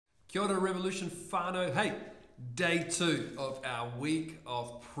Kia ora Revolution whānau. Hey, day 2 of our week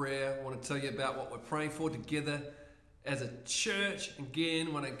of prayer. I want to tell you about what we're praying for together as a church. Again,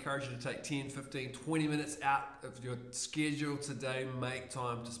 I want to encourage you to take 10, 15, 20 minutes out of your schedule today. Make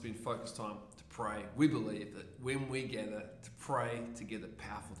time to spend focused time to pray. We believe that when we gather to pray together,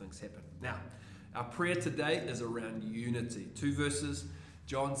 powerful things happen. Now, our prayer today is around unity. 2 verses,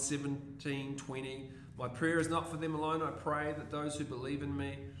 John 17:20. My prayer is not for them alone. I pray that those who believe in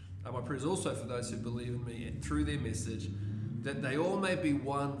me, my prayer is also for those who believe in me and through their message, that they all may be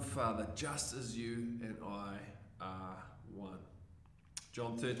one, Father, just as you and I are one.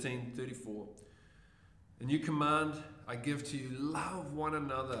 John 13:34. A new command I give to you, love one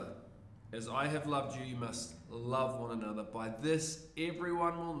another. As I have loved you, you must love one another. By this,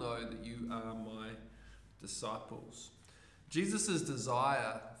 everyone will know that you are my disciples. Jesus'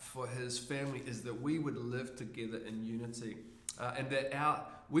 desire for his family is that we would live together in unity and that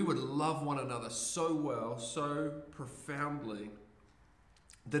we would love one another so well, so profoundly,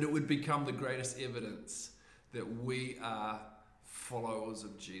 that it would become the greatest evidence that we are followers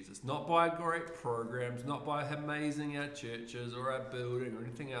of Jesus. Not by great programs, not by amazing our churches or our building or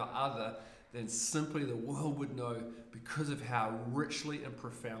anything else other than simply the world would know because of how richly and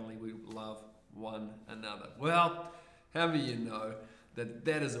profoundly we love one another. Well, how do you know that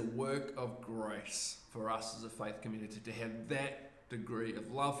that is a work of grace for us as a faith community to have that degree of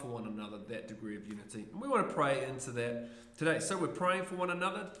love for one another, that degree of unity? And we want to pray into that today. So we're praying for one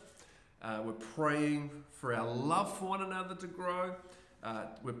another. We're praying for our love for one another to grow.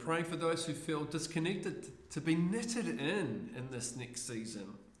 We're praying for those who feel disconnected to be knitted in this next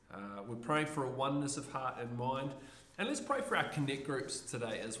season. We're praying for a oneness of heart and mind. And let's pray for our connect groups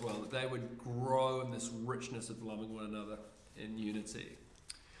today as well, that they would grow in this richness of loving one another in unity.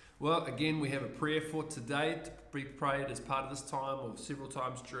 Well, again, we have a prayer for today to be prayed as part of this time or several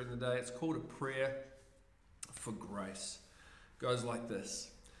times during the day. It's called a prayer for grace. It goes like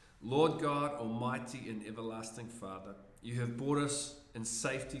this. Lord God, Almighty and everlasting Father, you have brought us in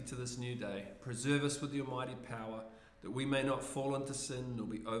safety to this new day. Preserve us with your mighty power, that we may not fall into sin nor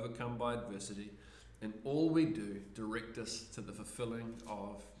be overcome by adversity. In all we do, direct us to the fulfilling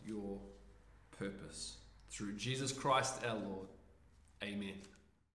of your purpose. Through Jesus Christ our Lord. Amen.